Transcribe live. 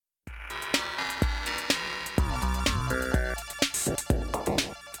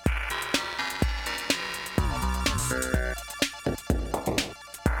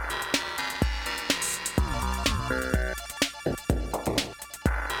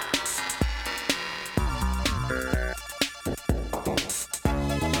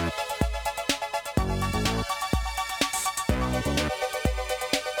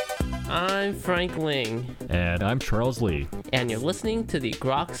Frank Ling. And I'm Charles Lee. And you're listening to the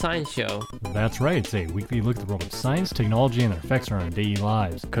Grok Science Show. That's right. It's a weekly look at the world of science, technology, and their effects on our daily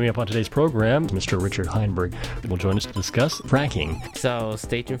lives. Coming up on today's program, Mr. Richard Heinberg will join us to discuss fracking. So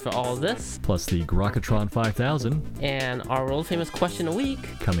stay tuned for all of this. Plus the Grokatron 5000. And our world-famous question a week.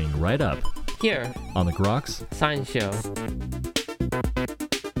 Coming right up. Here. On the Groks Science Show.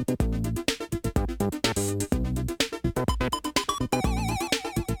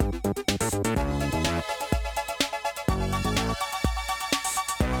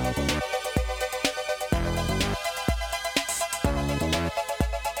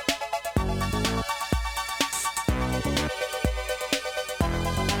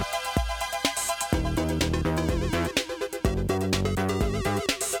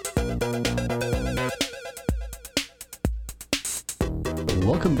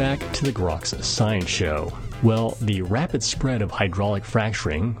 Welcome back to the Groks Science Show. Well, the rapid spread of hydraulic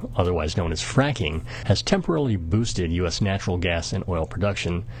fracturing, otherwise known as fracking, has temporarily boosted U.S. natural gas and oil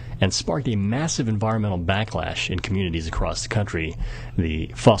production and sparked a massive environmental backlash in communities across the country.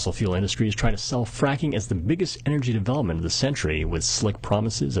 The fossil fuel industry is trying to sell fracking as the biggest energy development of the century, with slick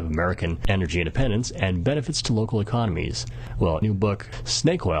promises of American energy independence and benefits to local economies. Well, a new book,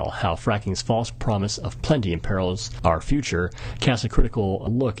 Snake Oil: How Fracking's False Promise of Plenty Imperils Our Future, casts a critical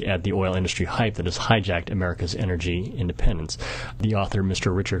look at the oil industry hype that has hijacked America's energy independence. The author,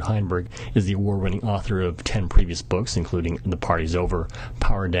 Mr. Richard Heinberg, is the award-winning author of 10 previous books, including The Party's Over,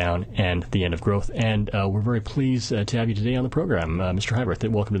 Power Down, and The End of Growth. And we're very pleased to have you today on the program. Mr. Heinberg,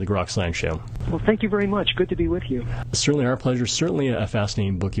 welcome to the Grok Science Show. Well, thank you very much. Good to be with you. Certainly our pleasure. Certainly a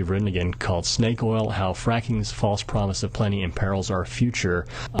fascinating book you've written, again, called Snake Oil: How Fracking's False Promise of Plenty Imperils Our Future.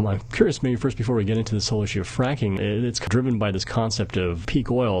 I'm curious, maybe first, before we get into this whole issue of fracking, it's driven by this concept of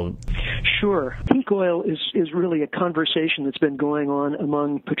peak oil. Sure. Peak oil is really a conversation that's been going on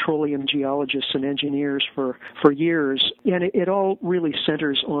among petroleum geologists and engineers for years, and it all really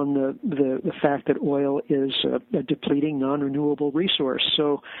centers on the fact that oil is a depleting, non-renewable resource.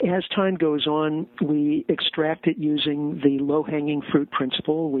 So as time goes on, we extract it using the low-hanging fruit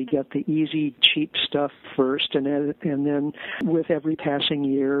principle. We get the easy, cheap stuff first, and then with every passing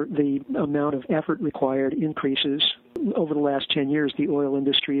year, the amount of effort required increases. Over the last 10 years, the oil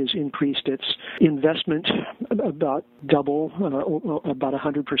industry has increased its investment about double, about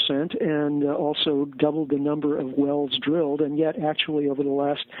 100%, and also doubled the number of wells drilled. And yet, actually, over the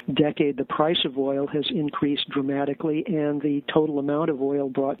last decade, the price of oil has increased dramatically, and the total amount of oil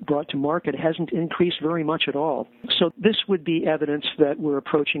brought to market hasn't increased very much at all. So this would be evidence that we're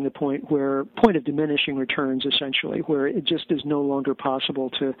approaching the point of diminishing returns, essentially, where it just is no longer possible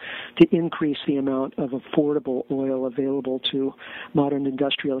to increase the amount of affordable oil available to modern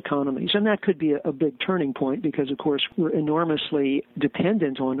industrial economies. And that could be a big turning point because, of course, we're enormously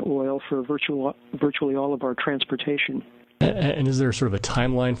dependent on oil for virtually all of our transportation. And is there sort of a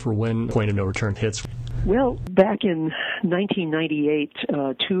timeline for when point of no return hits? Well, back in 1998,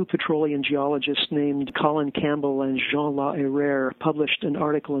 two petroleum geologists named Colin Campbell and Jean Laherrère published an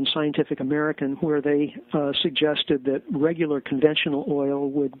article in Scientific American where they suggested that regular conventional oil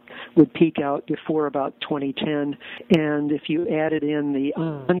would peak out before about 2010, and if you added in the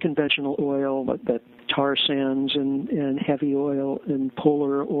unconventional oil, that tar sands and heavy oil and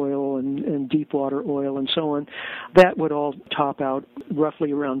polar oil and deep water oil and so on, that would all top out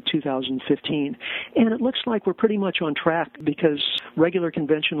roughly around 2015. And it looks like we're pretty much on track because regular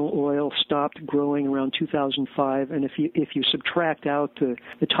conventional oil stopped growing around 2005, and if you subtract out the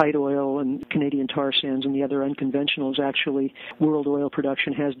tight oil and Canadian tar sands and the other unconventionals, actually world oil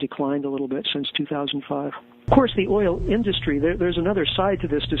production has declined a little bit since 2005. Of course, the oil industry, there's another side to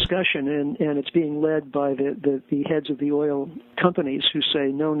this discussion, and it's being led by the heads of the oil companies who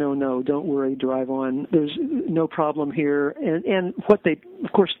say, no, don't worry, drive on. There's no problem here. And what they,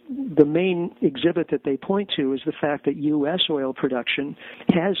 of course, the main exhibit that they point to is the fact that U.S. oil production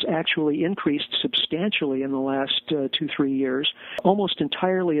has actually increased substantially in the last 2-3 years, almost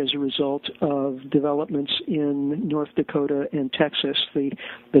entirely as a result of developments in North Dakota and Texas. The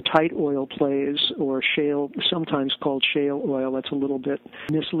tight oil plays, or shale, sometimes called shale oil. That's a little bit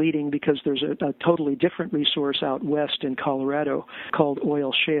misleading because there's a totally different resource out west in Colorado called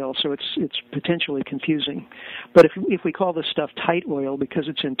oil shale, so it's potentially confusing. But if we call this stuff tight oil because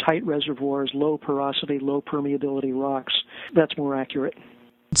it's in tight reservoirs, low porosity, low permeability rocks, that's more accurate.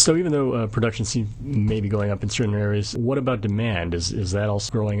 So even though production seems maybe going up in certain areas, what about demand? Is that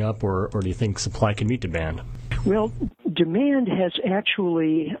also growing up, or do you think supply can meet demand? Well, demand has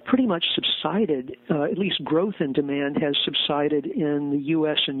actually pretty much subsided, at least growth in demand has subsided in the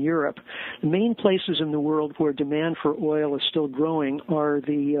U.S. and Europe. The main places in the world where demand for oil is still growing are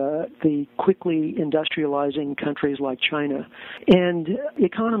the quickly industrializing countries like China. And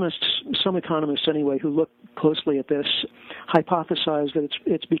some economists anyway, who look closely at this, hypothesize that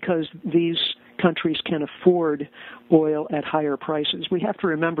it's because these countries can afford oil at higher prices. We have to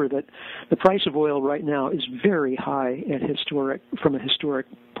remember that the price of oil right now is very high from a historic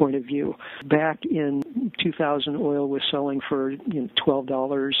point of view. Back in 2000, oil was selling for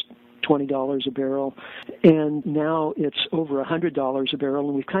 $12, $20 a barrel, and now it's over $100 a barrel,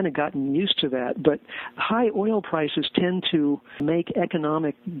 and we've kind of gotten used to that. But high oil prices tend to make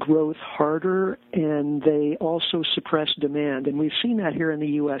economic growth harder, and they also suppress demand. And we've seen that here in the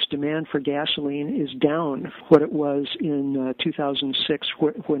U.S. Demand for gasoline is down what it was in 2006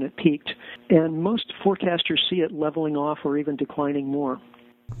 when it peaked. And most forecasters see it leveling off or even declining more.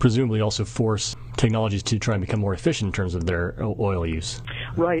 Presumably also force technologies to try and become more efficient in terms of their oil use.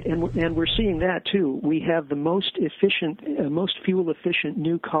 Right, and we're seeing that too. We have the most fuel-efficient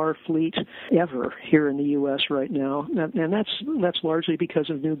new car fleet ever here in the U.S. right now, and that's largely because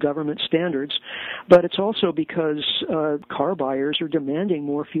of new government standards, but it's also because car buyers are demanding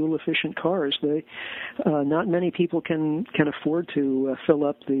more fuel-efficient cars. Not many people can afford to fill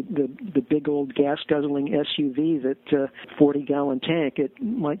up the big old gas-guzzling SUV that 40-gallon tank. It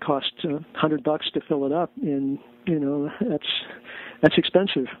might cost $100 to fill it up, and that's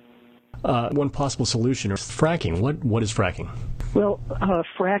expensive. One possible solution is fracking. What is fracking? Well,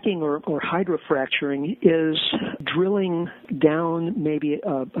 fracking or hydrofracturing is drilling down maybe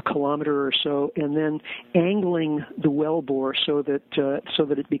a kilometer or so, and then angling the well bore so that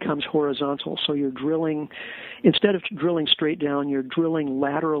it becomes horizontal. So you're drilling, instead of drilling straight down, you're drilling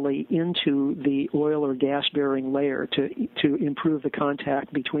laterally into the oil or gas bearing layer to improve the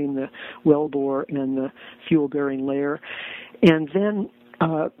contact between the well bore and the fuel bearing layer, and then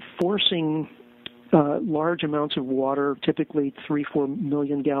forcing large amounts of water, typically 3-4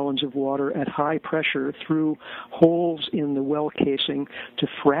 million gallons of water at high pressure through holes in the well casing to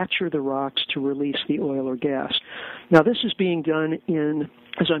fracture the rocks to release the oil or gas. Now, this is being done in,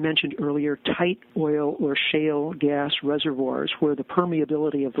 as I mentioned earlier, tight oil or shale gas reservoirs where the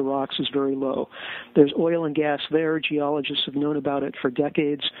permeability of the rocks is very low. There's oil and gas there. Geologists have known about it for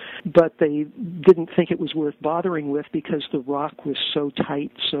decades, but they didn't think it was worth bothering with because the rock was so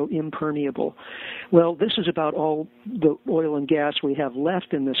tight, so impermeable. Well, this is about all the oil and gas we have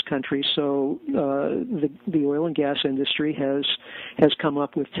left in this country, so the oil and gas industry has come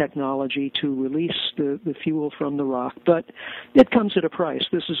up with technology to release the fuel from the rock, but it comes at a price.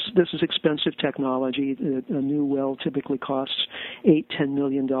 This is expensive technology. A new well typically costs $8-10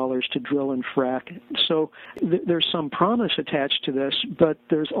 million to drill and frack. So there's some promise attached to this, but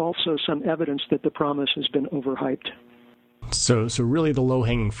there's also some evidence that the promise has been overhyped. So really the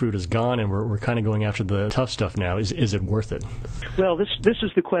low-hanging fruit is gone, and we're kind of going after the tough stuff now. Is it worth it? Well, this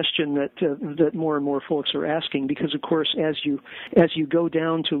is the question that more and more folks are asking, because of course as you go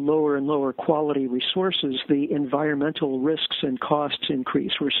down to lower and lower quality resources, the environmental risks and costs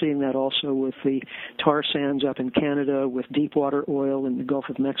increase. We're seeing that also with the tar sands up in Canada, with deepwater oil in the Gulf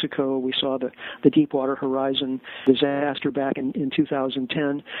of Mexico. We saw the Deepwater Horizon disaster back in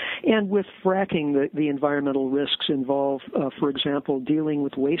 2010, and with fracking, the environmental risks involve, for example, dealing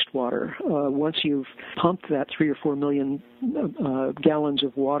with wastewater. Once you've pumped that 3 or 4 million gallons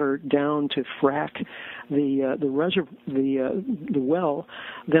of water down to frack the well,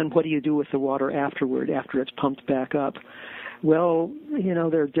 then what do you do with the water afterward, after it's pumped back up? Well,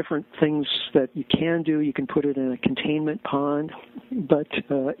 there are different things that you can do. You can put it in a containment pond, but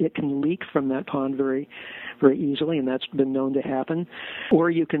it can leak from that pond very, very easily, and that's been known to happen.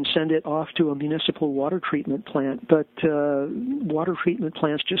 Or you can send it off to a municipal water treatment plant, but water treatment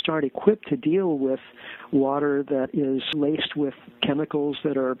plants just aren't equipped to deal with water that is laced with chemicals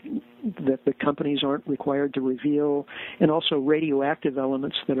that the companies aren't required to reveal, and also radioactive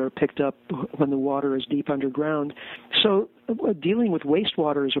elements that are picked up when the water is deep underground. So dealing with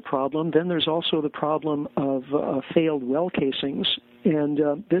wastewater is a problem. Then there's also the problem of failed well casings, and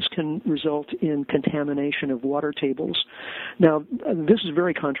this can result in contamination of water tables. Now, this is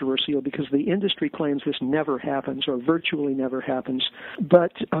very controversial because the industry claims this never happens, or virtually never happens,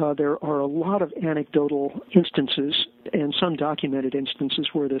 but there are a lot of anecdotal instances and some documented instances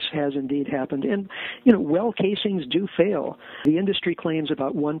where this has indeed happened. And, well casings do fail. The industry claims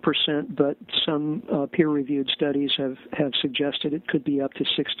about 1%, but some peer-reviewed studies have suggested it could be up to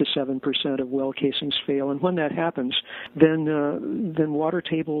 6 to 7% of well casings fail. And when that happens, then water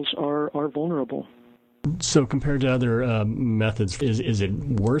tables are vulnerable. So compared to other methods, is it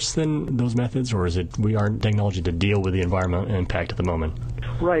worse than those methods, or is it we aren't technology to deal with the environmental impact at the moment?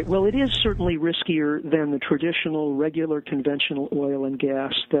 Right. Well, it is certainly riskier than the traditional, regular, conventional oil and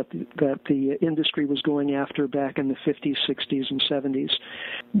gas that the industry was going after back in the 50s, 60s, and 70s.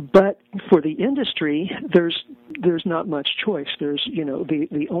 But for the industry, there's not much choice. There's,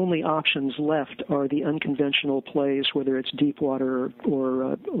 the only options left are the unconventional plays, whether it's deep water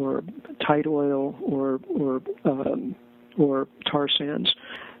or tight oil or tar sands.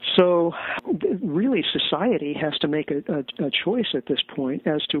 So really society has to make a choice at this point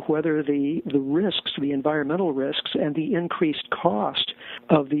as to whether the risks, the environmental risks, and the increased cost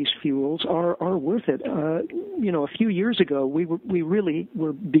of these fuels are worth it. A few years ago, we really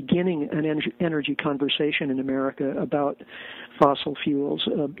were beginning an energy conversation in America about fossil fuels,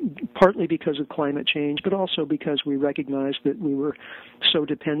 partly because of climate change, but also because we recognized that we were so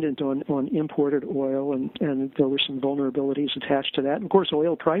dependent on imported oil, and there were some vulnerabilities attached to that. And of course,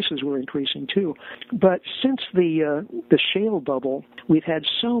 oil prices were increasing too. But since the shale bubble, we've had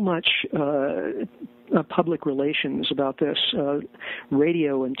so much public relations about this,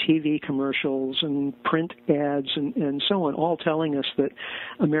 radio and TV commercials and print ads and so on, all telling us that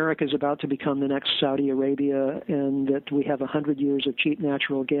America is about to become the next Saudi Arabia and that we have 100 years of cheap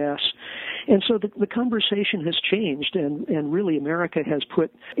natural gas. And so the conversation has changed, and really America has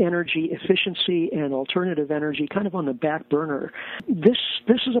put energy efficiency and alternative energy kind of on the back burner. This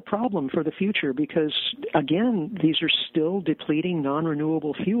is a problem for the future because, again, these are still depleting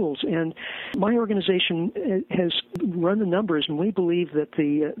non-renewable fuels. And my organization has run the numbers, and we believe that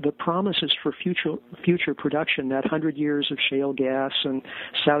the promises for future production, that 100 years of shale gas and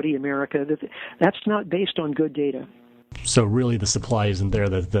Saudi America, that's not based on good data. So really the supply isn't there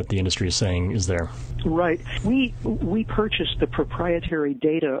that the industry is saying is there. Right. We purchased the proprietary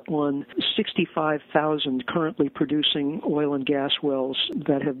data on 65,000 currently producing oil and gas wells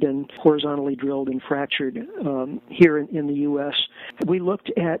that have been horizontally drilled and fractured here in the U.S. We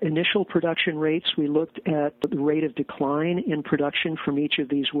looked at initial production rates. We looked at the rate of decline in production from each of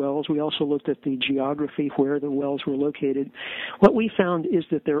these wells. We also looked at the geography where the wells were located. What we found is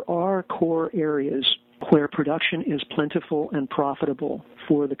that there are core areas where production is plentiful and profitable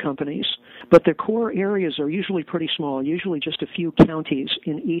for the companies. But the core areas are usually pretty small, usually just a few counties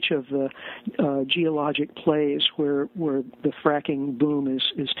in each of the geologic plays where the fracking boom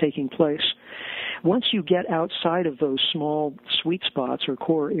is taking place. Once you get outside of those small sweet spots or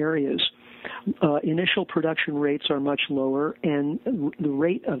core areas, initial production rates are much lower, and the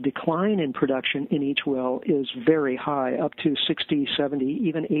rate of decline in production in each well is very high, up to 60, 70,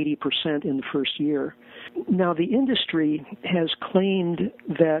 even 80% in the first year. Now, the industry has claimed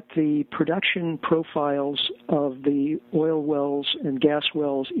that the production profiles of the oil wells and gas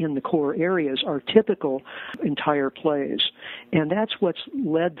wells in the core areas are typical entire plays, and that's what's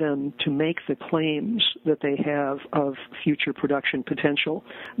led them to make the claims that they have of future production potential.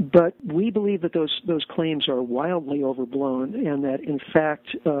 But we believe that those claims are wildly overblown, and that in fact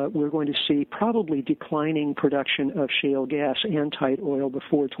we're going to see probably declining production of shale gas and tight oil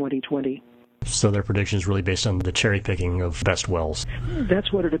before 2020. So their prediction is really based on the cherry picking of best wells.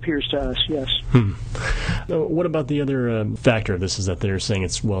 That's what it appears to us, yes. What about the other factor of this is that they're saying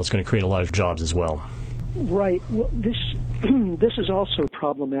it's going to create a lot of jobs as well? Right. Well, this is also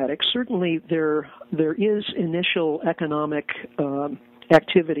problematic. Certainly there is initial economic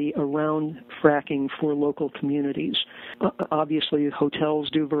activity around fracking for local communities. Obviously, hotels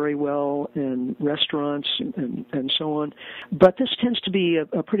do very well, and restaurants, and so on. But this tends to be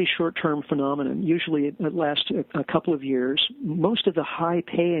a pretty short-term phenomenon. Usually it lasts a couple of years. Most of the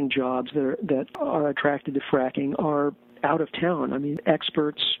high-paying jobs that are attracted to fracking are out of town. I mean,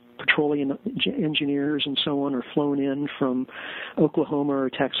 experts, petroleum engineers, and so on are flown in from Oklahoma or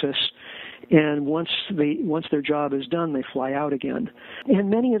Texas. And once their job is done, they fly out again. And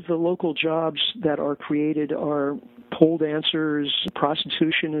many of the local jobs that are created are pole dancers,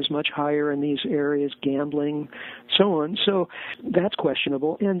 prostitution is much higher in these areas, gambling, so on. So that's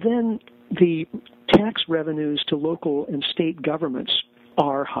questionable. And then the tax revenues to local and state governments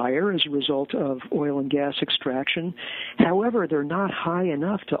are higher as a result of oil and gas extraction. However, they're not high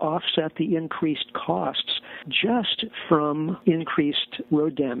enough to offset the increased costs just from increased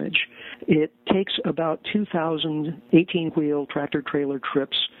road damage. It takes about 2,000 18-wheel tractor-trailer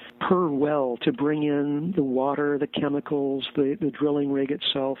trips per well to bring in the water, the chemicals, the drilling rig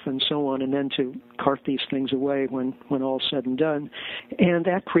itself, and so on, and then to cart these things away when all's said and done. And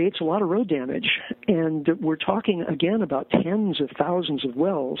that creates a lot of road damage. And we're talking, again, about tens of thousands of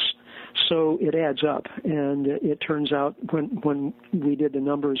wells. So it adds up. And it turns out when we did the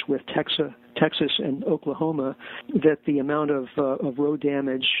numbers with Texas and Oklahoma, that the amount of road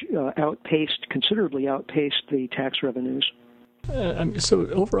damage considerably outpaced the tax revenues. So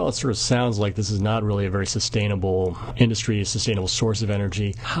overall, it sort of sounds like this is not really a very sustainable industry, a sustainable source of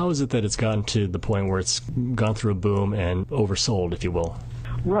energy. How is it that it's gotten to the point where it's gone through a boom and oversold, if you will?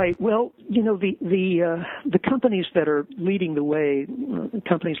 Right. Well, the companies that are leading the way,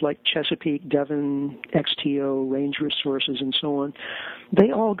 companies like Chesapeake, Devon, XTO, Range Resources, and so on,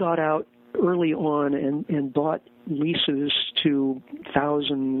 they all got out early on and bought leases to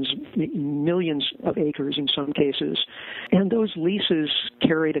thousands, millions of acres in some cases. And those leases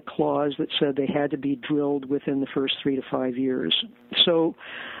carried a clause that said they had to be drilled within the first 3 to 5 years. So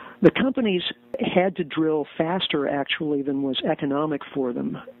the companies had to drill faster, actually, than was economic for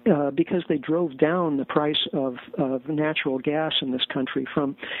them because they drove down the price of natural gas in this country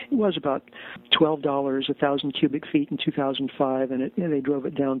from, it was about $12 a thousand cubic feet in 2005, and they drove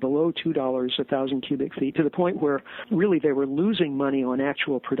it down below $2 a thousand cubic feet to the point where really they were losing money on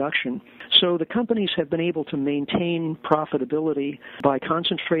actual production. So the companies have been able to maintain profitability by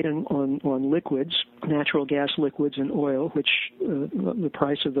concentrating on liquids, natural gas liquids and oil, which the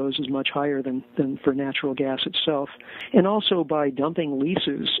price of those is much higher than for natural gas itself, and also by dumping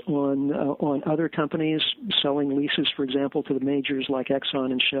leases on other companies, selling leases, for example, to the majors like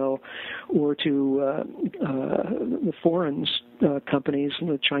Exxon and Shell, or to the foreign companies,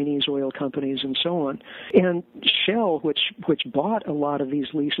 the Chinese oil companies, and so on. And Shell, which bought a lot of these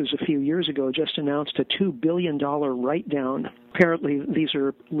leases a few years ago, just announced a $2 billion write-down. Apparently, these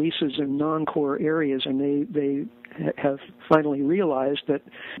are leases in non-core areas, and they have finally realized that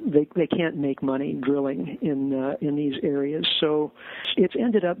they can't make money drilling in these areas. So it's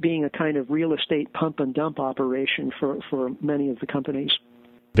ended up being a kind of real estate pump and dump operation for many of the companies.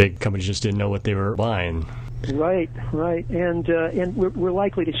 Big companies just didn't know what they were buying. Right, and we're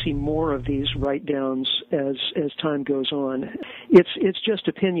likely to see more of these write-downs as time goes on. It's just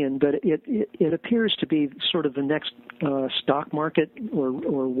opinion, but it appears to be sort of the next stock market or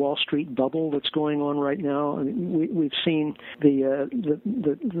Wall Street bubble that's going on right now. I mean, we've seen the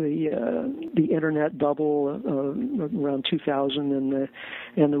internet bubble around 2000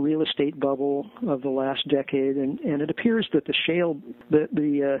 and the real estate bubble of the last decade, and it appears that the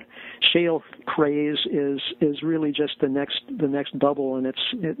shale craze is really just the next bubble, and it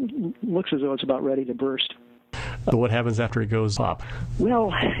looks as though it's about ready to burst. So what happens after it goes pop?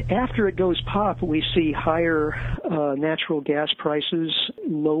 Well, after it goes pop, we see higher natural gas prices,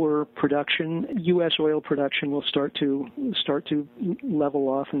 lower production. U.S. oil production will start to level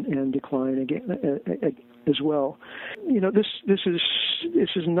off and decline again as well. This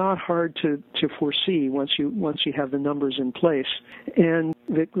is not hard to foresee once you have the numbers in place. And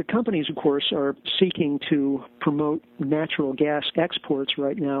the companies, of course, are seeking to promote natural gas exports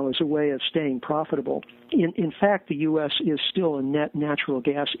right now as a way of staying profitable. In fact, the U.S. is still a net natural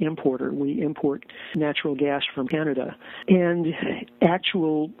gas importer. We import natural gas from Canada. And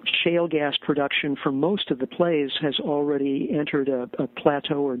actual shale gas production for most of the plays has already entered a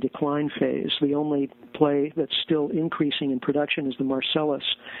plateau or decline phase. The only play that's still increasing in production is the Marcellus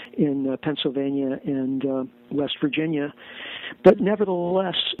in Pennsylvania and West Virginia. But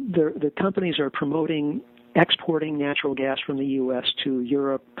nevertheless, the companies are promoting exporting natural gas from the U.S. to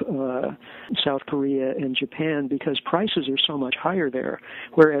Europe, South Korea, and Japan because prices are so much higher there,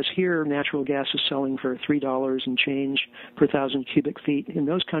 whereas here natural gas is selling for $3 and change per thousand cubic feet. In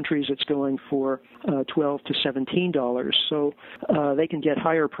those countries, it's going for $12 to $17, so they can get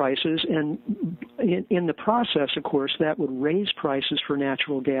higher prices, and in the process, of course, that would raise prices for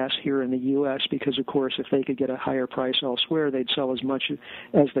natural gas here in the U.S. because, of course, if they could get a higher price elsewhere, they'd sell as much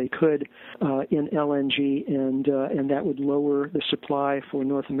as they could in LNG, and that would lower the supply for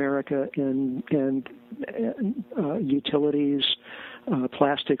North America and utilities,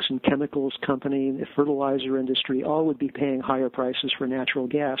 plastics and chemicals company, the fertilizer industry, all would be paying higher prices for natural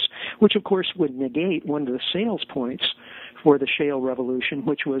gas, which of course would negate one of the sales points for the shale revolution,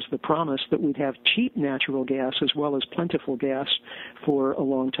 which was the promise that we'd have cheap natural gas as well as plentiful gas for a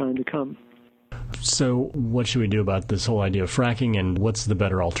long time to come. So what should we do about this whole idea of fracking, and what's the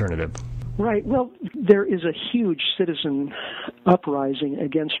better alternative? Right. Well, there is a huge citizen uprising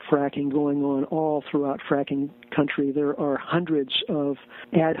against fracking going on all throughout fracking country. There are hundreds of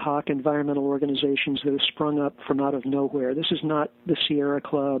ad hoc environmental organizations that have sprung up from out of nowhere. This is not the Sierra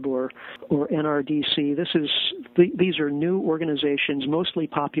Club or NRDC. These are new organizations, mostly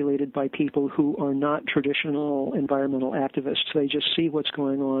populated by people who are not traditional environmental activists. They just see what's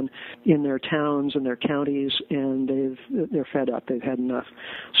going on in their towns and their counties, and they're fed up. They've had enough.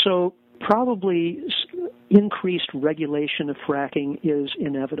 So probably increased regulation of fracking is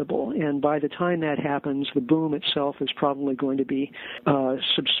inevitable. And by the time that happens, the boom itself is probably going to be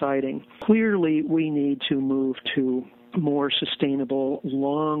subsiding. Clearly, we need to move to more sustainable,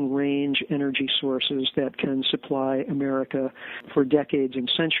 long-range energy sources that can supply America for decades and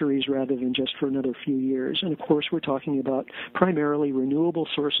centuries rather than just for another few years. And of course, we're talking about primarily renewable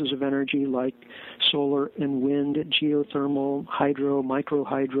sources of energy like solar and wind, geothermal, hydro,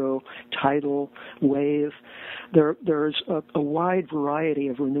 microhydro, tidal, wave. There's a wide variety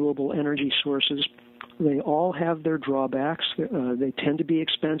of renewable energy sources. They all have their drawbacks. They tend to be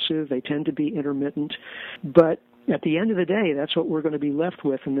expensive. They tend to be intermittent. But at the end of the day, that's what we're going to be left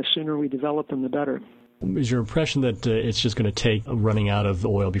with, and the sooner we develop them, the better. Is your impression that it's just going to take running out of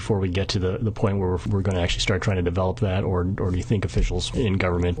oil before we get to the point where we're going to actually start trying to develop that, or do you think officials in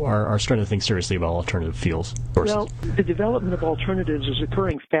government are starting to think seriously about alternative fuels sources? Well, the development of alternatives is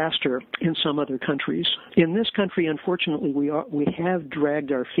occurring faster in some other countries. In this country, unfortunately, we have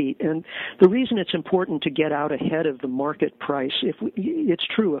dragged our feet, and the reason it's important to get out ahead of the market price, it's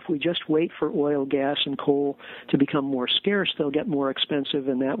true, if we just wait for oil, gas, and coal to become more scarce, they'll get more expensive,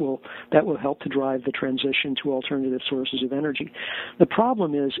 and that will help to drive the transition to alternative sources of energy. The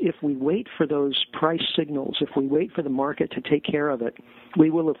problem is if we wait for those price signals, if we wait for the market to take care of it, we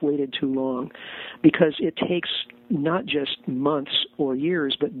will have waited too long, because it takes not just months or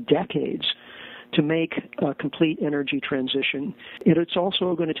years, but decades to make a complete energy transition. And it's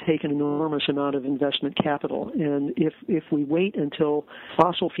also going to take an enormous amount of investment capital. And if we wait until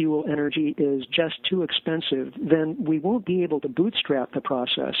fossil fuel energy is just too expensive, then we won't be able to bootstrap the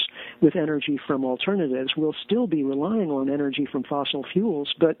process with energy from alternatives. We'll still be relying on energy from fossil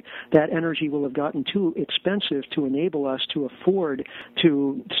fuels, but that energy will have gotten too expensive to enable us to afford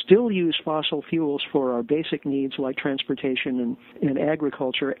to still use fossil fuels for our basic needs like transportation and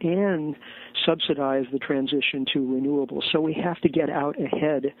agriculture, and subsidize the transition to renewables. So we have to get out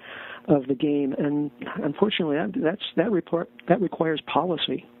ahead of the game, and unfortunately, that requires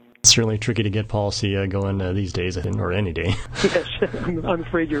policy. It's certainly tricky to get policy going these days, or any day. Yes, I'm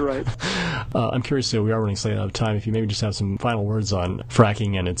afraid you're right. I'm curious, so we are running slightly out of time. If you maybe just have some final words on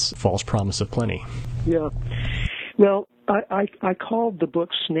fracking and its false promise of plenty. Yeah. Well, I called the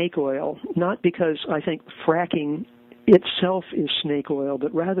book Snake Oil, not because I think fracking itself is snake oil,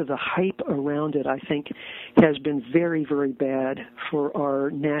 but rather the hype around it, I think, has been very, very bad for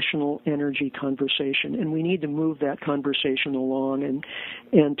our national energy conversation. And we need to move that conversation along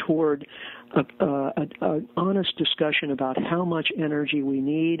and toward an honest discussion about how much energy we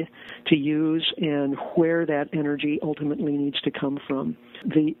need to use and where that energy ultimately needs to come from.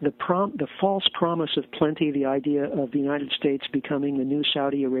 The false promise of plenty, the idea of the United States becoming the new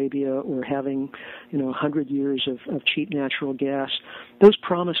Saudi Arabia or having 100 years of cheap natural gas, those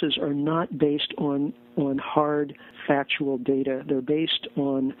promises are not based on hard factual data. They're based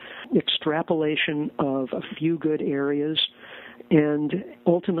on extrapolation of a few good areas and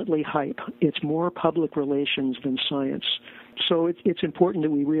ultimately hype. It's more public relations than science. So it's important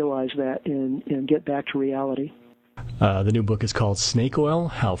that we realize that and get back to reality. The new book is called Snake Oil,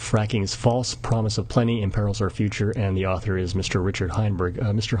 How Fracking's False Promise of Plenty Imperils Our Future, and the author is Mr. Richard Heinberg.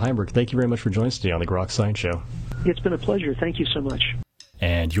 Mr. Heinberg, thank you very much for joining us today on the Grok Science Show. It's been a pleasure. Thank you so much.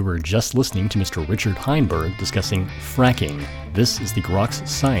 And you were just listening to Mr. Richard Heinberg discussing fracking. This is the Grok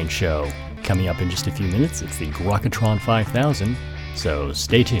Science Show. Coming up in just a few minutes, it's the Grokatron 5000, so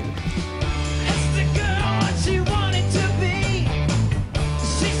stay tuned.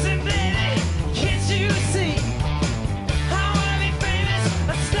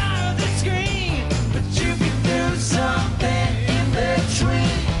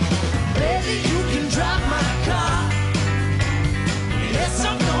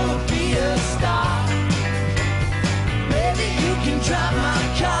 Drive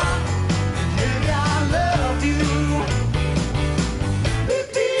my car, and I love you. Beep,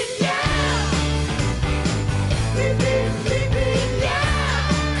 beep, yeah. Beep, beep, beep, beep, yeah.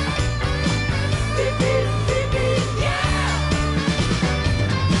 Beep, beep, beep, beep, yeah.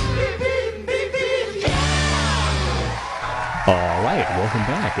 Beep, beep, beep, beep, yeah. All right, welcome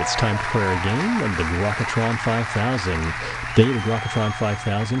back. It's time to play our game of the Grokatron 5000. Today, the Grokatron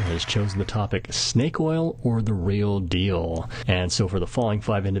 5000 has chosen the topic Snake Oil or the Real Deal. And so for the following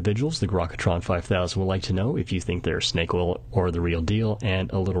 5 individuals, the Grokatron 5000 would like to know if you think they're Snake Oil or the Real Deal,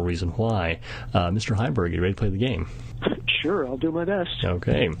 and a little reason why. Mr. Heinberg, you ready to play the game? Sure, I'll do my best.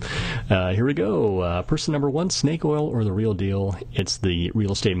 Okay. Here we go. Person number 1, Snake Oil or the Real Deal? It's the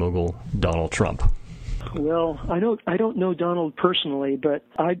real estate mogul, Donald Trump. Well, I don't know Donald personally, but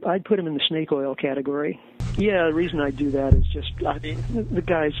I'd put him in the snake oil category. Yeah, the reason I do that is just, I mean, the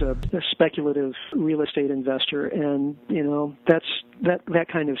guy's a speculative real estate investor, and that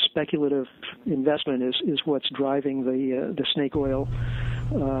kind of speculative investment is what's driving the snake oil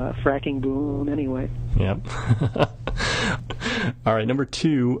fracking boom anyway. Yep. All right, number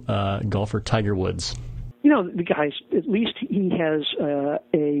 2, golfer Tiger Woods. The guy's, at least he has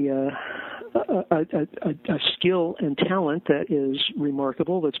a skill and talent that is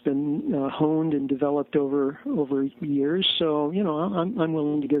remarkable, that's been honed and developed over years. So, I'm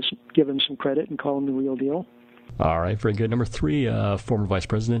willing to give him some credit and call him the real deal. All right, very good. Number 3, former Vice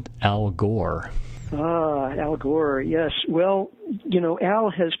President Al Gore. Al Gore, yes. Well, Al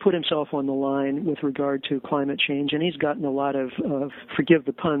has put himself on the line with regard to climate change, and he's gotten a lot of forgive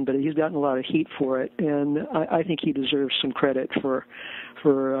the pun, but he's gotten a lot of heat for it, and I think he deserves some credit for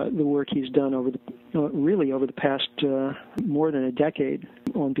the work he's done over the past more than a decade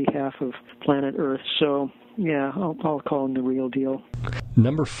on behalf of planet Earth. So, yeah, I'll call him the real deal.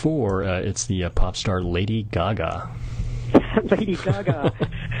 Number 4, it's the pop star Lady Gaga. Lady Gaga.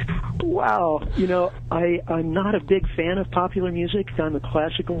 Wow. I'm not a big fan of popular music. I'm a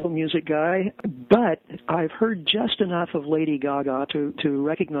classical music guy, but I've heard just enough of Lady Gaga to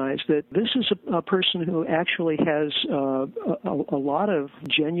recognize that this is a person who actually has a lot of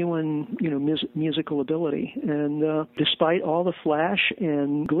genuine, musical ability. And despite all the flash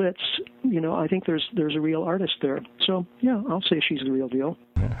and glitz, I think there's a real artist there. So, yeah, I'll say she's the real deal.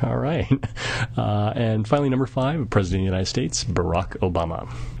 All right. And finally, number 5, President of the United States, Barack Obama.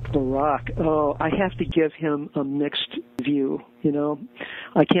 Barack. Oh, I have to give him a mixed view.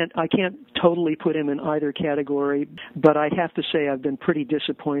 I can't totally put him in either category, but I have to say I've been pretty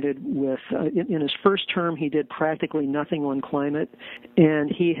disappointed with. In his first term, he did practically nothing on climate, and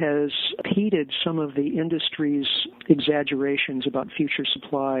he has heeded some of the industry's exaggerations about future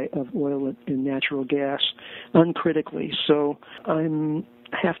supply of oil and natural gas uncritically. So I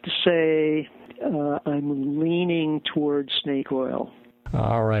have to say I'm leaning towards snake oil.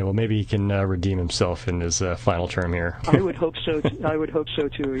 All right. Well, maybe he can redeem himself in his final term here. I would hope so. I would hope so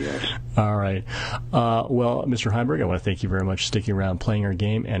too. Yes. All right. Well, Mr. Heinberg, I want to thank you very much for sticking around, playing our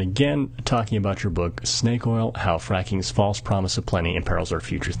game, and again talking about your book, Snake Oil: How Fracking's False Promise of Plenty Imperils Our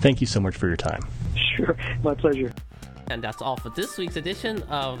Future. Thank you so much for your time. Sure. My pleasure. And that's all for this week's edition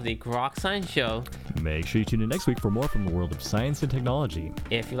of the Grok Science Show. Make sure you tune in next week for more from the world of science and technology.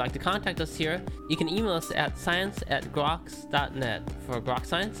 If you'd like to contact us here, you can email us at science@groks.net. For Grok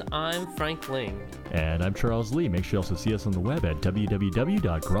Science, I'm Frank Ling. And I'm Charles Lee. Make sure you also see us on the web at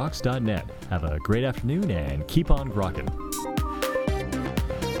www.groks.net. Have a great afternoon and keep on grokking.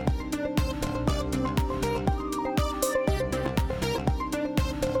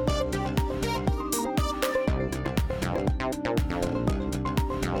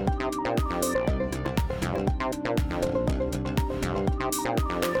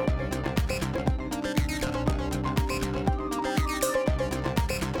 Bye.